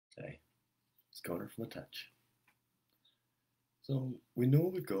Hey, it's Conor from ATTCH. So we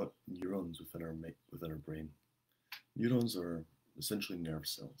know we've got neurons within our brain. Neurons are essentially nerve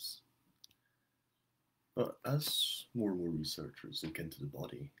cells. But as more and more researchers look into the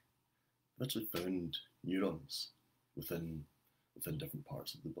body, they've actually found neurons within within different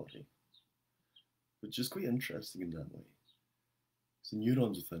parts of the body, which is quite interesting in that way. So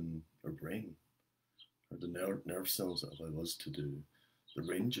neurons within our brain are the nerve cells that allow us to do the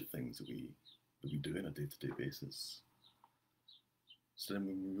range of things that we do on a day-to-day basis. So then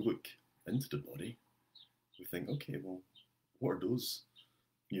when we look into the body, we think, okay, well, what are those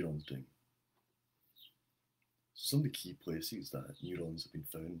neurons doing? Some of the key places that neurons have been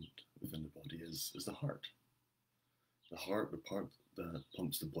found within the body is the heart. The heart, the part that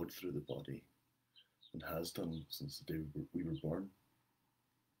pumps the blood through the body and has done since the day we were born,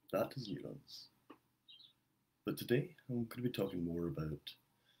 that is neurons. But today I'm going to be talking more about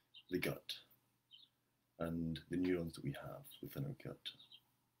the gut and the neurons that we have within our gut.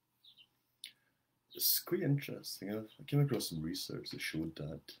 It's quite interesting. I came across some research that showed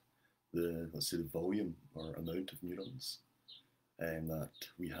that the volume or amount of neurons that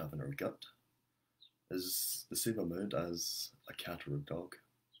we have in our gut is the same amount as a cat or a dog,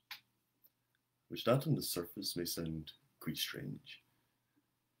 which that on the surface may sound quite strange.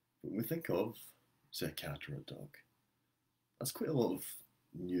 But when we think of, say, a cat or a dog, that's quite a lot of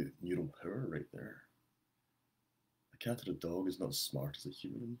neural power right there. A cat or a dog is not as smart as a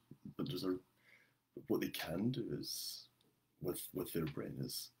human, but what they can do is with their brain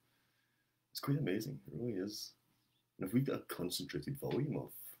is it's quite amazing. It really is. And if we've got a concentrated volume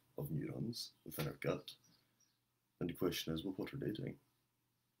of neurons within our gut, then the question is, well, what are they doing?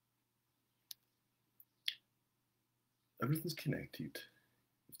 Everything's connected.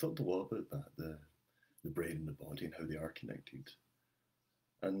 We've talked a lot about that, the brain and the body and how they are connected.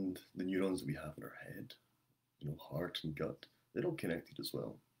 And the neurons that we have in our head, heart and gut, they're all connected as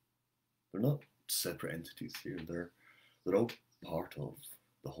well. They're not separate entities here. They're all part of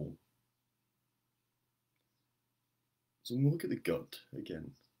the whole. So when we look at the gut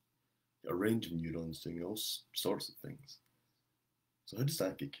again, a range of neurons doing all sorts of things. So how does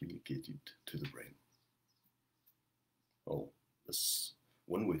that get communicated to the brain? Well,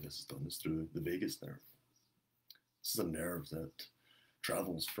 one way this is done is through the vagus nerve. This is a nerve that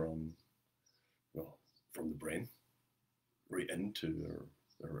travels from the brain right into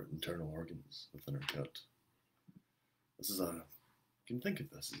our internal organs within our gut. You can think of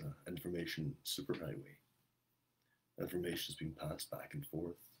this as an information superhighway. Information is being passed back and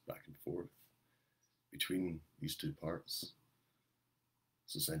forth between these two parts.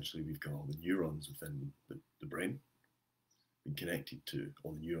 So essentially we've got all the neurons within the brain being connected to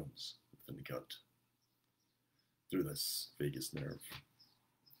all the neurons within the gut through this vagus nerve.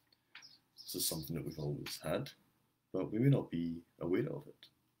 This is something that we've always had, but we may not be aware of it.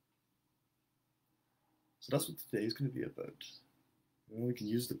 So that's what today is going to be about. We can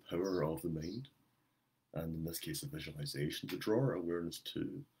use the power of the mind, and in this case of visualization, to draw our awareness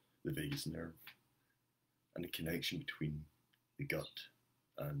to the vagus nerve and the connection between the gut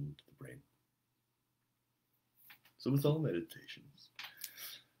and the brain. So with all meditations,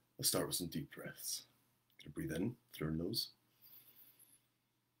 let's start with some deep breaths. Going to breathe in through our nose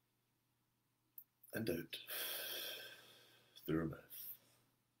and out through our mouth.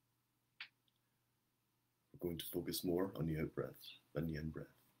 We're going to focus more on the out breath than the in breath.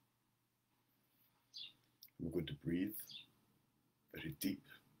 And we're going to breathe very deep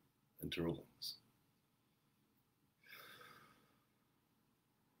into our lungs.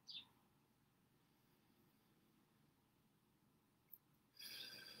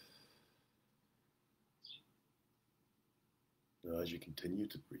 Now, as you continue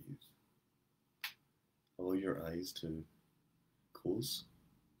to breathe, allow your eyes to close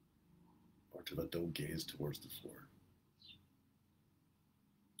or to have a dull gaze towards the floor.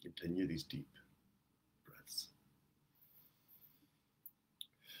 Continue these deep breaths.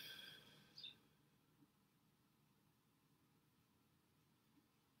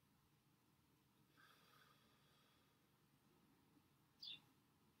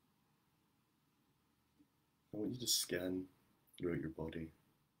 I want you to scan throughout your body,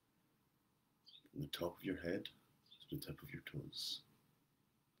 from the top of your head to the tip of your toes.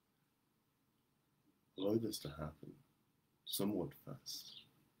 Allow this to happen somewhat fast.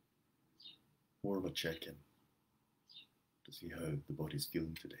 More of a check-in to see how the body's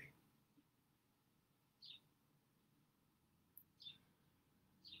feeling today.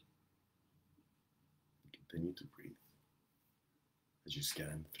 Continue to breathe as you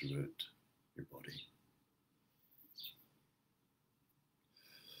scan throughout your body.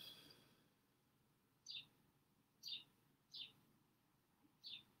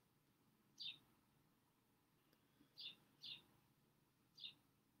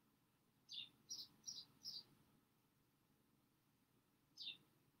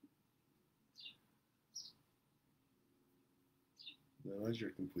 Now, as you're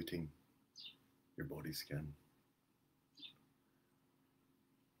completing your body scan,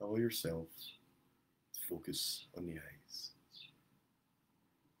 allow yourself to focus on the eyes,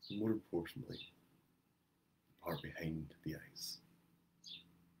 and more importantly, the part behind the eyes.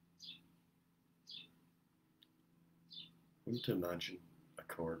 I want to imagine a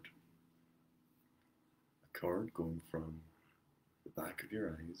cord going from the back of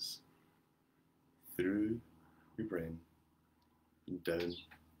your eyes, through your brain, and down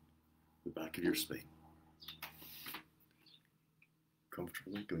the back of your spine,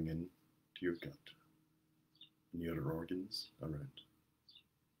 comfortably going in to your gut and the other organs around.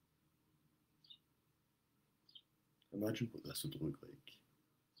 Imagine what this would look like.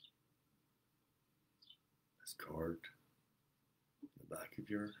 This cord, the back of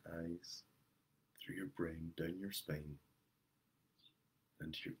your eyes, through your brain, down your spine,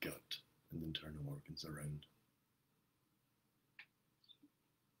 into your gut and internal organs around.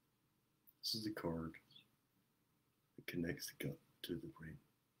 This is the cord that connects the gut to the brain.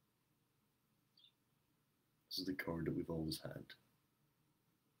 This is the cord that we've always had.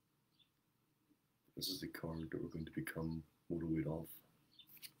 This is the cord that we're going to become more aware of.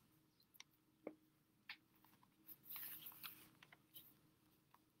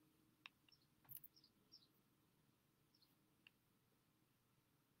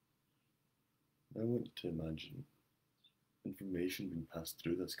 I want you to imagine information being passed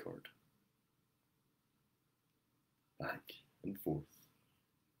through this cord, back and forth,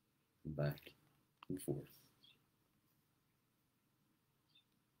 and back and forth.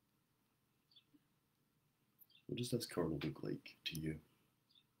 What does this cord look like to you?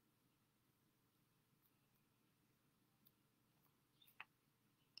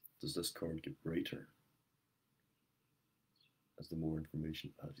 Does this cord get brighter as the more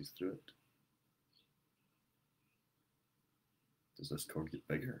information passes through it? Does this cord get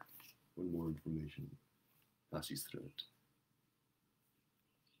bigger when more information passes through it?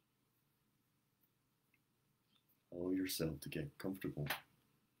 Allow yourself to get comfortable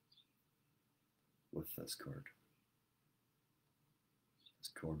with this cord. This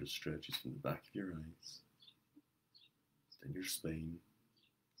cord that stretches from the back of your eyes, down your spine,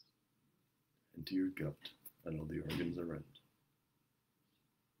 into your gut and all the organs around.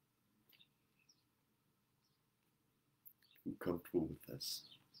 Be comfortable with this.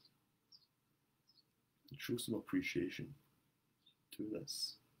 And show some appreciation to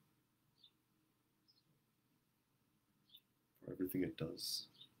this for everything it does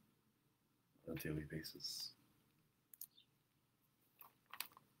on a daily basis.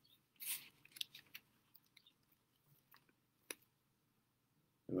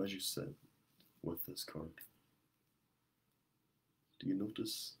 Now, as you sit with this cord, do you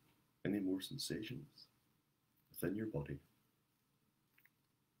notice any more sensations within your body?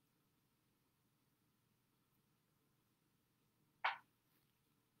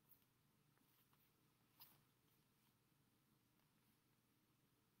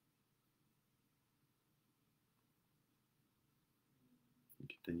 And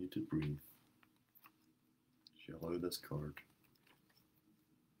continue to breathe as you allow this cord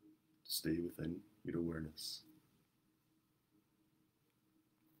to stay within your awareness.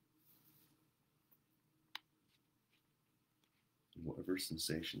 And whatever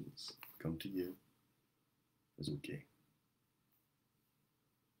sensations come to you is okay.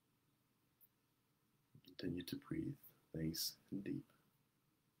 Continue to breathe nice and deep.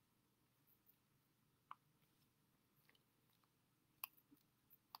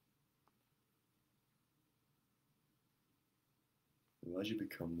 And as you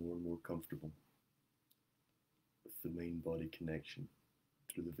become more and more comfortable with the mind-body connection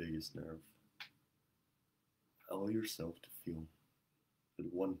through the vagus nerve, allow yourself to feel at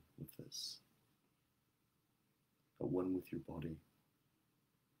one with this, at one with your body,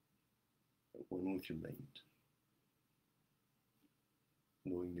 at one with your mind,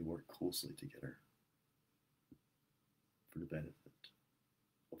 knowing they work closely together for the benefit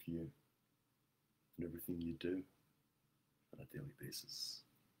of you and everything you do on a daily basis.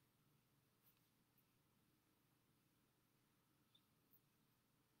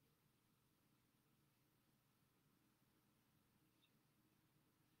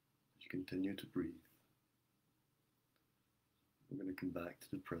 As you continue to breathe, we're going to come back to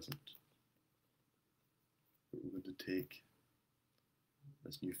the present. But we're going to take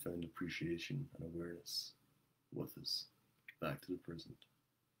this newfound appreciation and awareness with us back to the present.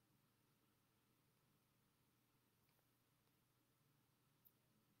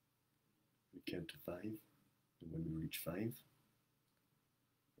 We count to 5, and when we reach 5,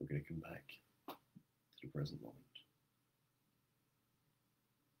 we're going to come back to the present moment.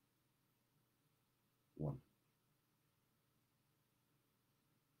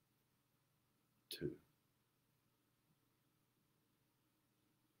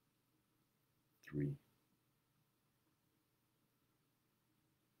 3,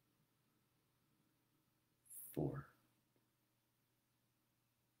 4,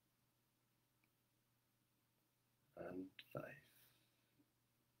 and 5.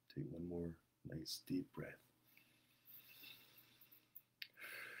 Take one more nice deep breath.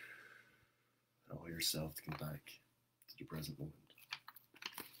 Allow yourself to come back to the present moment.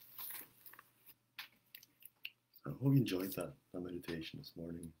 I hope you enjoyed that meditation this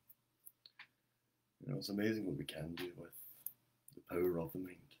morning. You know, it's amazing what we can do with the power of the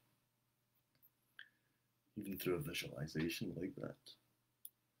mind. Even through a visualization like that,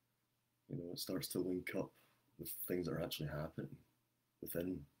 you know, it starts to link up with things that are actually happening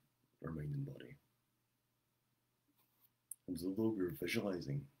within our mind and body. And although we're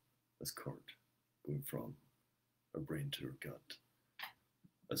visualizing this cord going from our brain to our gut,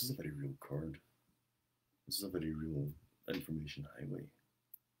 this is a very real cord. This is a very real information highway.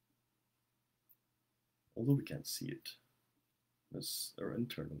 Although we can't see it, it's our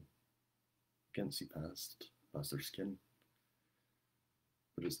internal. We can't see past our skin,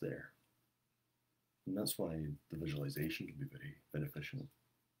 but it's there. And that's why the visualization can be very beneficial.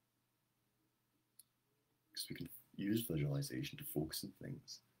 Because we can use visualization to focus on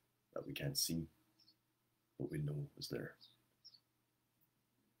things that we can't see, but we know is there.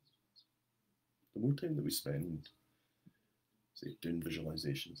 The more time that we spend, say, doing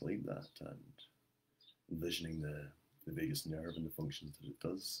visualizations like that and envisioning the vagus nerve and the functions that it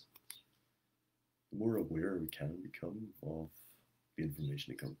does, the more aware we can become of the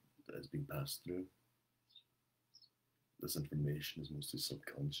information that is being passed through. This information is mostly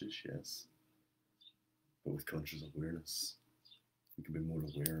subconscious, yes, but with conscious awareness, we can be more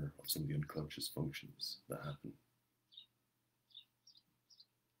aware of some of the unconscious functions that happen.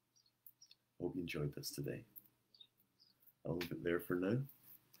 I hope you enjoyed this today. I'll leave it there for now,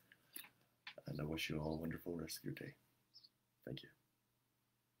 and I wish you all a wonderful rest of your day. Thank you.